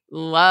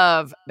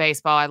love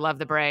baseball. I love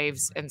the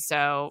Braves. And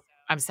so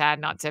I'm sad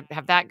not to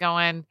have that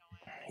going.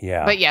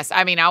 Yeah. But yes,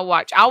 I mean, I'll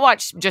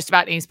watch just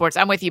about any sports.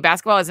 I'm with you.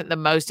 Basketball isn't the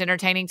most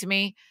entertaining to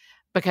me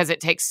because it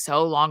takes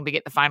so long to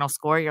get the final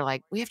score. You're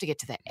like, we have to get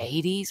to the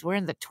 80s. We're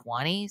in the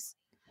 20s.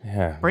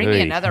 Yeah. Bring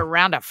me another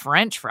round of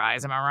French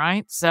fries. Am I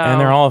right? So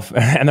and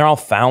they're all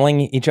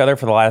fouling each other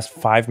for the last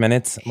 5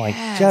 minutes. I'm like,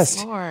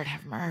 just Lord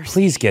have mercy.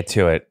 Please get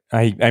to it.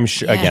 I'm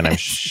sure. Again, I'm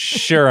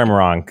sure I'm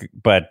wrong,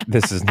 but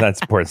this is not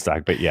sports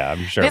talk. But yeah,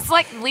 I'm sure. This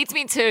leads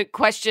me to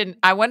question.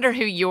 I wonder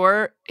who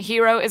your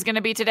hero is going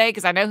to be today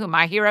because I know who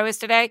my hero is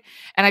today,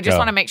 and I just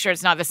want to make sure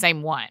it's not the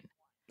same one.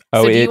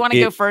 So, do you want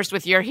to go first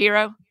with your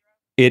hero?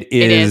 It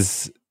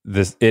is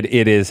this.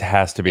 It is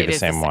has to be the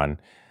same one.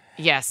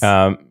 Yes.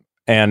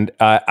 And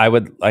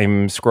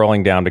I'm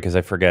scrolling down because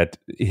I forget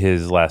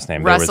his last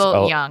name.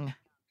 Russell Young.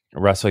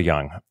 Russell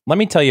Young. Let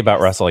me tell you about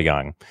Russell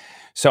Young.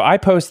 So I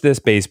posted this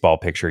baseball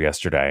picture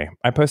yesterday.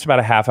 I posted about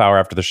a half hour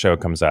after the show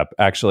comes up.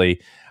 Actually,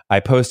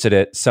 I posted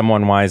it.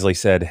 Someone wisely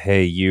said,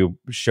 hey, you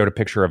showed a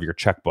picture of your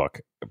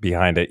checkbook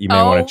behind it. You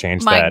may want to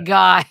change that. Oh my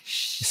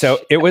gosh. So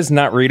it was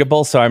not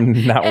readable, so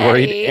I'm not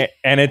worried.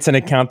 And it's an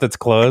account that's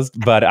closed,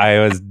 but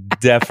I was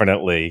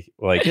definitely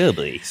like,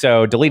 ugly.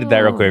 So deleted that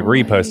real quick,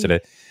 reposted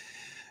it.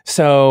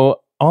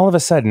 So all of a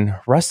sudden,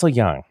 Russell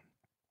Young,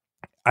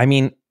 I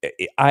mean,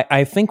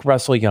 I think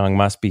Russell Young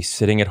must be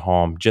sitting at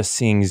home just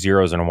seeing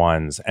zeros and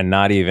ones and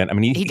not even, I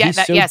mean,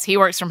 he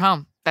works from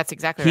home. That's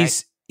exactly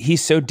right.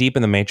 He's so deep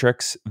in the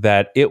matrix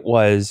that it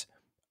was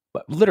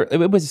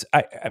literally,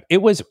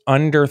 it was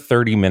under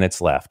 30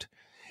 minutes left.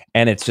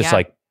 And it's just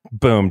like,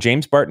 boom,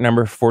 James Barton,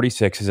 number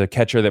 46, is a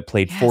catcher that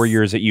played 4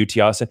 years at UT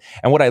Austin.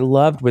 And what I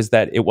loved was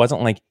that it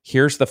wasn't like,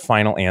 here's the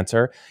final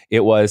answer.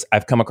 It was,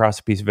 I've come across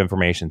a piece of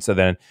information. So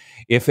then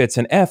if it's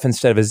an F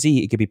instead of a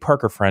Z, it could be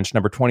Parker French,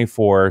 number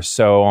 24.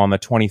 So on the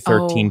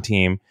 2013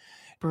 team,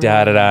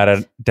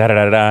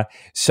 da-da-da-da-da-da-da.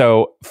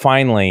 So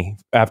finally,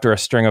 after a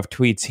string of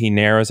tweets, he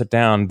narrows it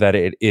down that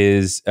it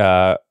is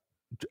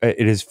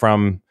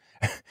from,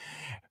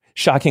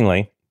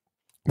 shockingly,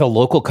 the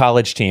local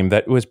college team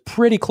that was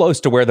pretty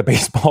close to where the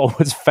baseball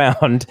was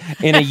found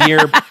in a year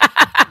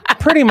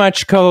pretty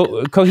much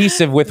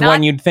cohesive with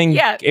when you'd think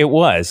it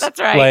was. That's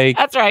right.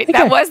 That's right.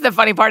 That was the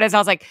funny part is I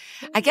was like,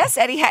 I guess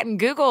Eddie hadn't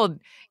Googled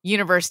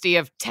University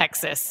of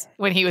Texas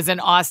when he was in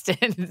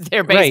Austin,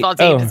 their baseball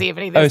team to see if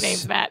any of those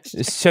names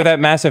matched. So that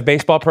massive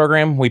baseball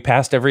program we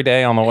passed every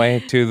day on the way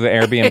to the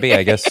Airbnb,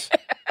 I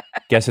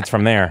guess it's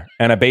from there.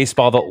 And a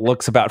baseball that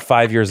looks about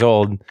 5 years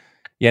old.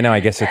 I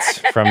guess it's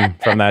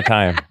from that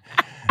time.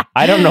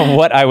 I don't know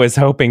what I was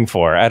hoping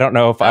for. I don't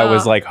know if I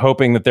was like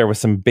hoping that there was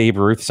some Babe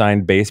Ruth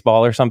signed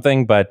baseball or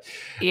something, but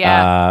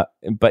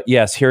but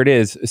yes, here it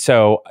is.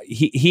 So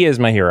he is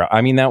my hero.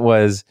 I mean, that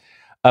was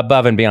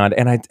above and beyond.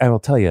 And I will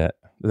tell you,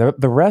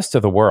 the rest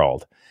of the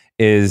world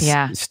is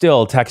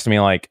still texting me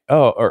like,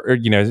 or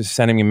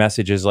sending me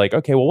messages like,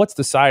 okay, well, what's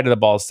the side of the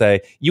ball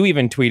say? You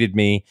even tweeted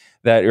me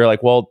that you're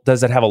like, well,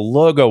 does it have a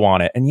logo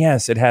on it? And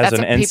yes, it has.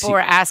 That's what people were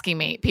asking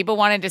me. People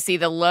wanted to see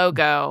the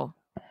logo.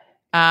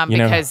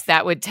 Because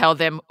that would tell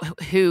them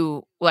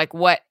who, like,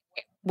 what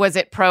was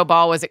it? Pro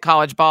ball? Was it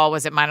college ball?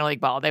 Was it minor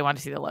league ball? They want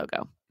to see the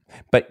logo.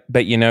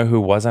 But you know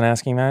who wasn't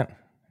asking that?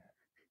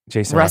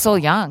 Jason Russell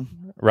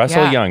Young.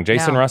 Russell Young,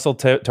 Jason Russell,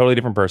 totally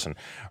different person.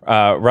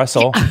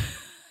 Russell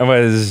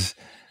was.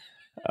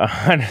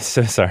 I'm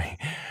so sorry.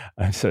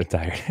 I'm so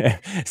tired.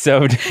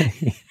 So.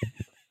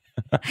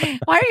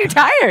 Why are you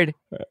tired?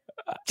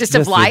 Just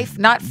of life,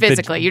 not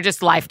physically. You're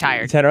just life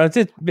tired.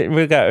 It's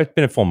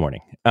been a full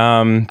morning.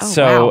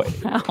 Wow.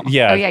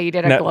 Yeah. Oh yeah, you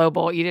did a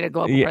global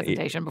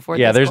presentation before.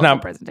 Yeah, this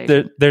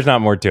presentation. There's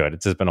not more to it.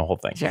 It's just been a whole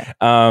thing. Sure.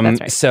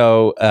 That's right.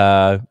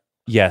 So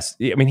yes,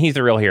 I mean he's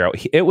the real hero.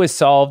 It was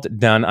solved,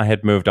 done. I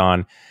had moved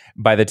on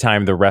by the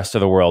time the rest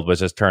of the world was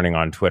just turning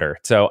on Twitter.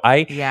 So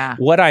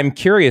what I'm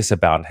curious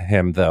about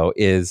him though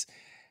is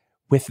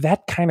with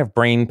that kind of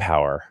brain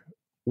power,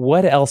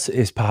 what else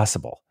is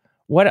possible?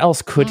 What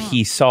else could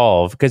he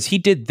solve? Because he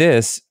did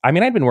this. I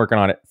mean, I'd been working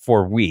on it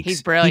for weeks.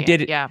 He's brilliant. He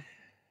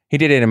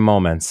did it in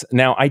moments.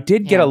 Now, I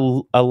did get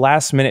a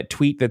last minute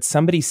tweet that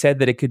somebody said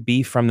that it could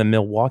be from the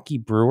Milwaukee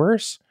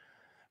Brewers,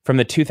 from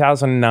the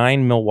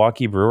 2009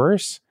 Milwaukee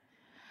Brewers.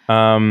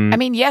 I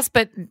mean, yes,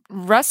 but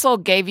Russell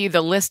gave you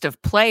the list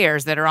of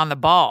players that are on the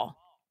ball.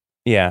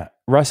 Yeah.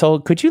 Russell,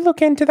 could you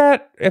look into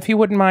that, if you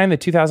wouldn't mind, the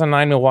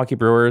 2009 Milwaukee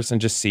Brewers, and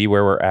just see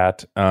where we're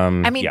at?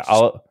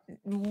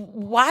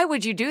 Why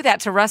would you do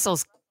that to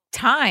Russell's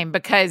time?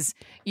 Because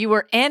you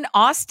were in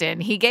Austin.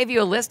 He gave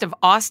you a list of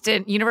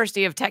Austin,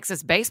 University of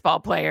Texas baseball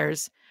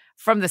players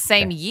from the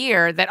same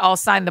year that all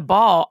signed the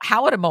ball.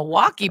 How would a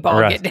Milwaukee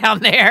ball get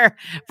down there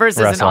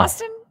versus an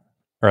Austin?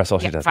 Russell,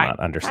 she does not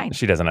understand. Fine.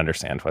 She doesn't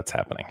understand what's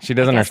happening. She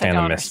doesn't understand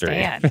the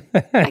mystery. I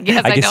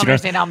guess I don't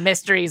understand how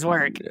mysteries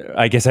work.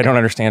 I guess I don't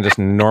understand just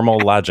normal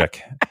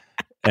logic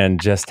and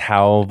just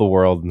how the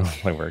world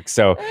normally works.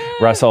 So,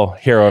 Russell,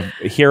 hero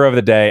of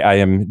the day. I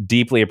am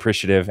deeply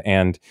appreciative,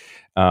 and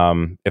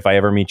if I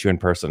ever meet you in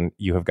person,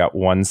 you have got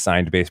one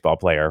signed baseball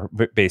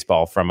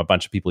from a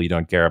bunch of people you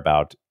don't care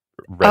about.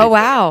 Oh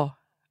wow!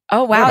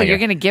 You're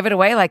going to give it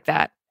away like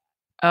that?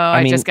 Oh,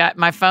 I just got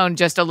my phone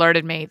just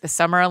alerted me. The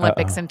Summer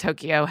Olympics in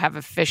Tokyo have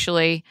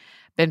officially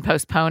been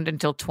postponed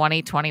until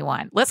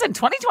 2021. Listen,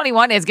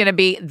 2021 is going to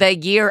be the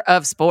year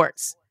of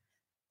sports.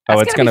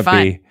 It's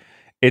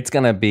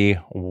going to be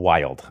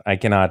wild. I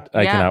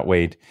cannot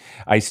wait.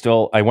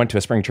 I went to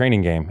a spring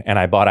training game and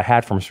I bought a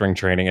hat from spring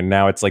training, and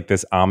now it's like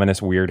this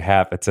ominous weird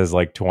hat that says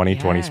like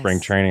 2020 spring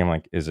training. I'm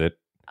like, is it?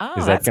 Oh,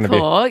 is that that's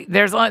cool.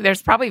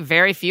 There's probably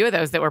very few of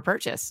those that were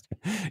purchased.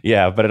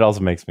 Yeah, but it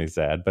also makes me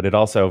sad. But it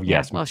also,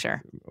 yes. Well,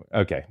 sure.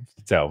 Okay.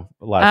 So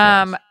a lot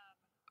of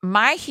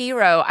my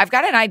hero, I've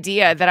got an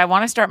idea that I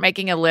want to start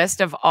making a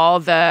list of all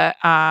the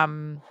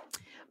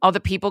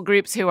people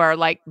groups who are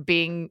like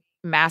being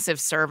massive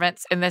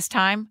servants in this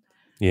time.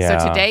 Yeah.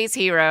 So today's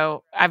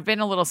hero, I've been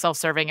a little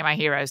self-serving in my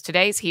heroes.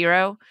 Today's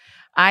hero,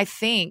 I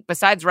think,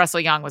 besides Russell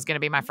Young was going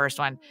to be my first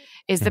one,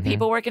 is the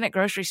people working at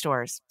grocery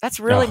stores. That's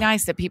really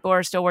nice that people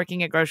are still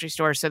working at grocery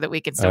stores so that we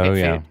can still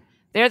get food.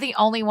 They're the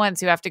only ones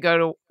who have to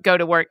go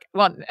to work.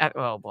 Well,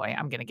 oh boy,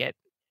 I'm going to get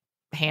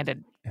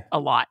handed a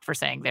lot for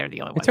saying they're the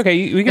only ones. It's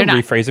okay. We can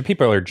rephrase it.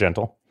 People are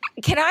gentle.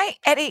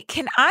 Eddie,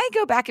 can I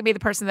go back and be the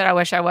person that I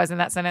wish I was in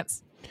that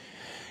sentence?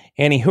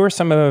 Annie, who are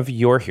some of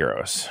your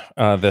heroes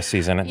this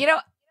season? You know,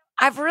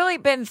 I've really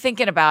been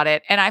thinking about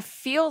it, and I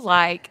feel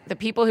like the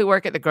people who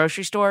work at the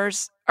grocery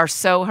stores are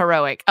so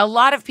heroic. A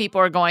lot of people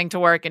are going to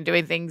work and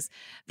doing things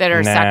that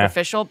are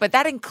sacrificial, but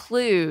that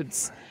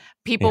includes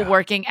people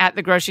working at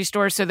the grocery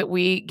store so that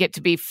we get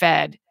to be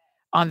fed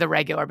on the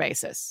regular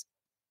basis.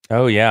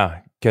 Oh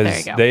yeah,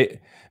 because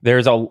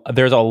there's a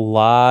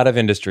lot of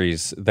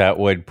industries that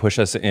would push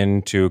us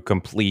into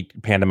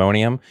complete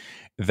pandemonium.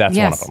 That's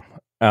one of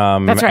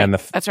them. That's right.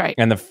 That's right.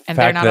 And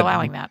they're not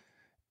allowing that.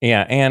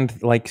 Yeah,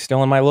 and like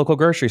still in my local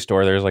grocery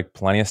store, there's like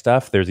plenty of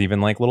stuff. There's even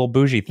like little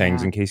bougie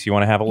things in case you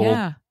want to have a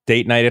little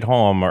date night at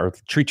home or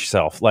treat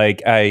yourself.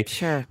 Like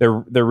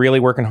they're really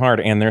working hard,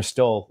 and there's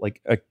still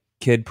like a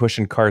kid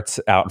pushing carts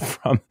out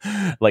from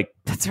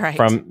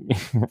from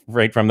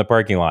right from the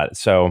parking lot.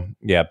 So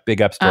yeah,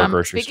 big up store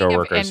grocery store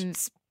workers. And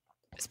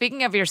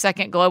speaking of your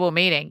second global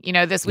meeting,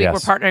 this week we're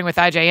partnering with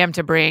IJM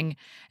to bring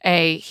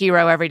a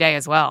hero every day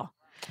as well.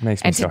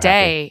 Makes me and so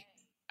today,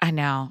 happy. I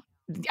know.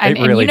 And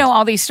you know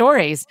all these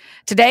stories.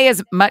 Today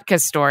is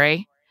Mutka's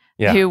story,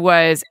 who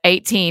was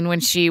 18 when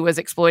she was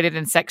exploited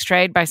in sex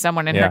trade by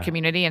someone in her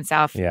community in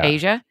South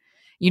Asia.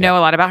 You know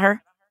a lot about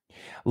her?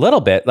 A little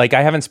bit. Like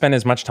I haven't spent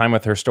as much time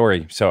with her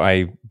story.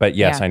 But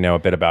yes, I know a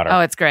bit about her.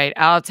 Oh, it's great.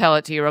 I'll tell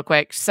it to you real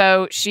quick.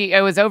 So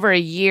it was over a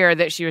year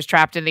that she was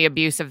trapped in the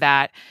abuse of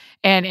that.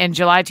 And in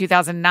July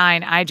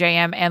 2009,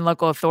 IJM and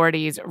local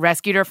authorities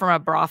rescued her from a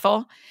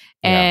brothel.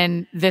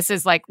 And this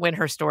is like when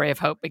her story of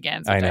hope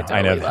begins, which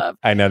I love.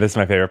 I know. This is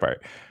my favorite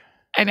part.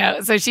 I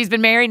know. So she's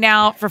been married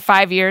now for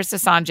 5 years to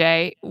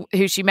Sanjay,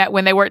 who she met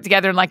when they worked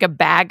together in like a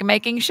bag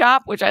making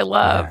shop, which I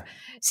love.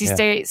 She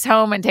stays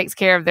home and takes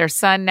care of their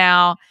son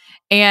now.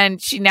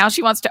 And she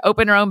wants to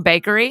open her own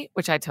bakery,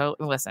 which I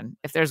totally listen.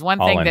 If there's one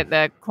thing that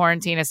the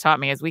quarantine has taught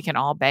me is we can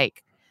all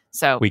bake.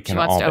 So she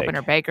wants to open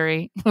her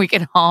bakery. We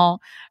can all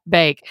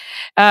bake.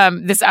 I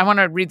want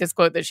to read this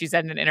quote that she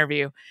said in an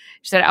interview.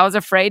 She said, "I was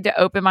afraid to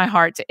open my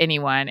heart to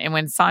anyone. And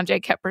when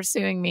Sanjay kept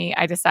pursuing me,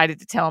 I decided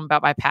to tell him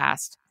about my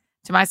past.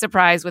 To my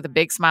surprise, with a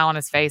big smile on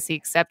his face, he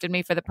accepted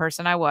me for the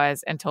person I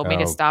was and told me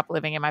to stop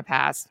living in my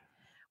past.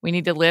 We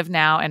need to live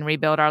now and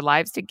rebuild our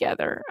lives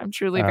together. I'm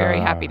truly very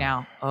happy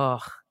now.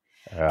 Ugh.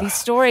 These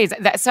stories.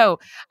 So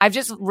I've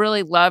just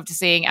really loved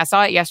seeing, I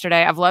saw it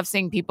yesterday. I've loved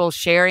seeing people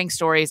sharing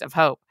stories of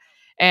hope.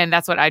 And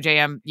that's what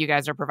IJM, you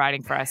guys are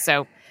providing for us.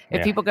 So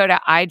if people go to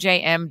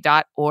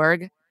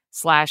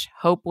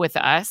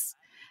ijm.org/hopewithus,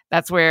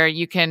 that's where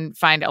you can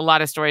find a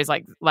lot of stories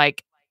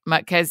like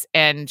Mutka's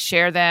and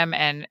share them.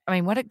 And I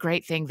mean, what a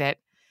great thing that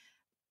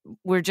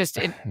we're just,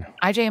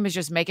 IJM is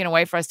just making a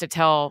way for us to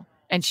tell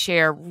and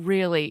share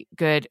really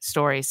good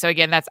stories. So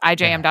again, that's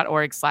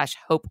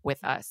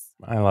ijm.org/hopewithus.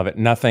 I love it.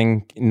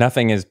 Nothing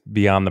is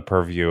beyond the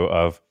purview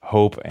of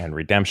hope and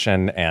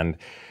redemption. And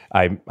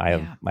I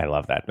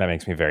love that. That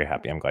makes me very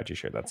happy. I'm glad you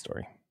shared that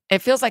story.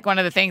 It feels like one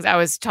of the things I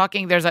was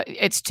talking,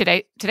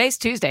 today's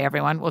Tuesday,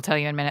 everyone. We'll tell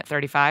you in minute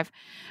 35.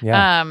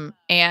 Yeah.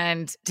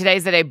 And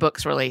today's the day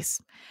books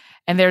release.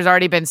 And there's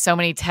already been so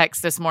many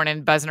texts this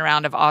morning buzzing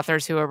around of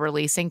authors who are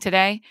releasing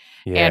today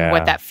and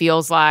what that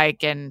feels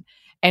like. And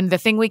the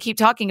thing we keep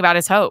talking about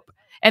is hope.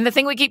 And the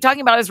thing we keep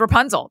talking about is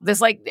Rapunzel.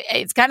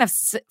 It's kind of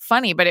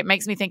funny, but it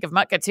makes me think of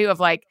Mutka too, of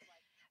like,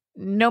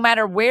 no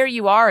matter where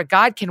you are,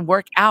 God can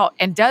work out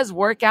and does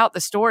work out the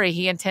story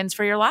he intends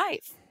for your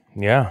life.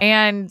 Yeah.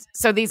 And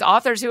so these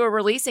authors who are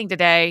releasing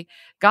today,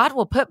 God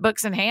will put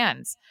books in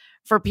hands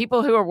for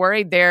people who are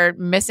worried they're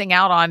missing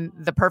out on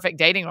the perfect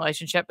dating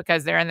relationship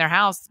because they're in their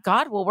house.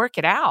 God will work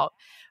it out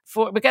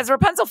because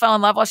Rapunzel fell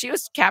in love while she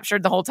was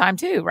captured the whole time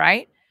too,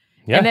 right?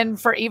 Yeah. And then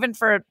for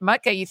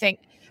Mutka, you think,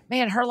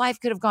 man, her life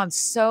could have gone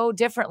so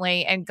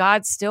differently, and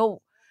God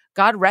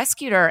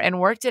rescued her and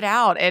worked it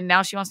out, and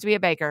now she wants to be a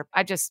baker.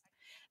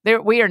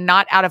 We are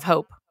not out of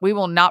hope. We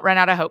will not run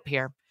out of hope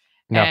here.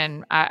 No.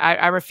 And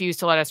I refuse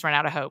to let us run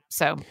out of hope.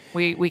 So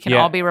we can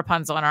all be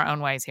Rapunzel in our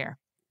own ways here.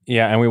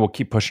 Yeah, and we will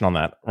keep pushing on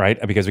that, right?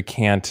 Because we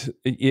can't,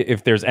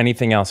 if there's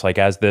anything else, like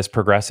as this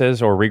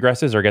progresses or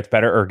regresses or gets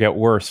better or get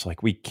worse,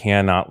 like we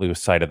cannot lose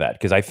sight of that.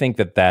 Because I think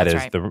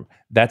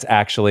that's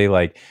actually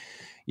like,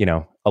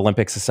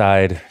 Olympics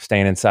aside,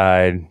 staying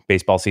inside,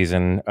 baseball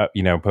season,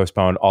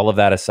 postponed, all of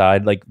that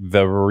aside, like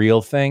the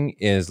real thing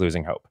is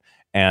losing hope.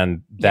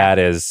 And that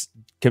is,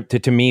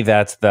 to me,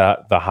 that's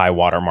the high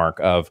watermark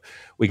of,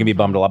 we can be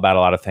bummed about a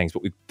lot of things,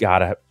 but we've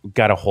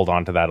gotta hold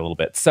on to that a little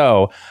bit.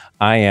 So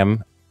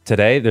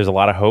today, there's a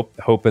lot of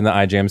hope in the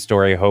IJM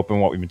story, hope in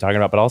what we've been talking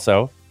about, but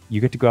also you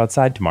get to go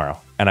outside tomorrow.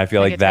 And I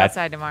feel like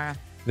outside tomorrow.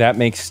 That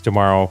makes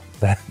tomorrow,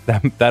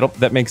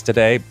 that makes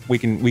today, we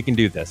can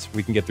do this.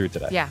 We can get through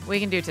today. Yeah, we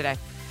can do today.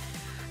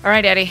 All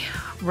right, Eddie,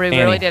 we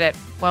really did it.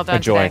 Well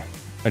done today.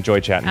 A joy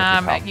chatting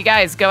with you, you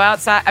guys go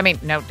outside.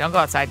 No, don't go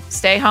outside.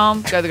 Stay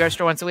home, go to the grocery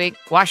store once a week,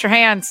 wash your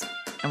hands,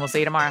 and we'll see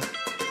you tomorrow.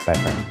 Bye,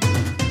 friend.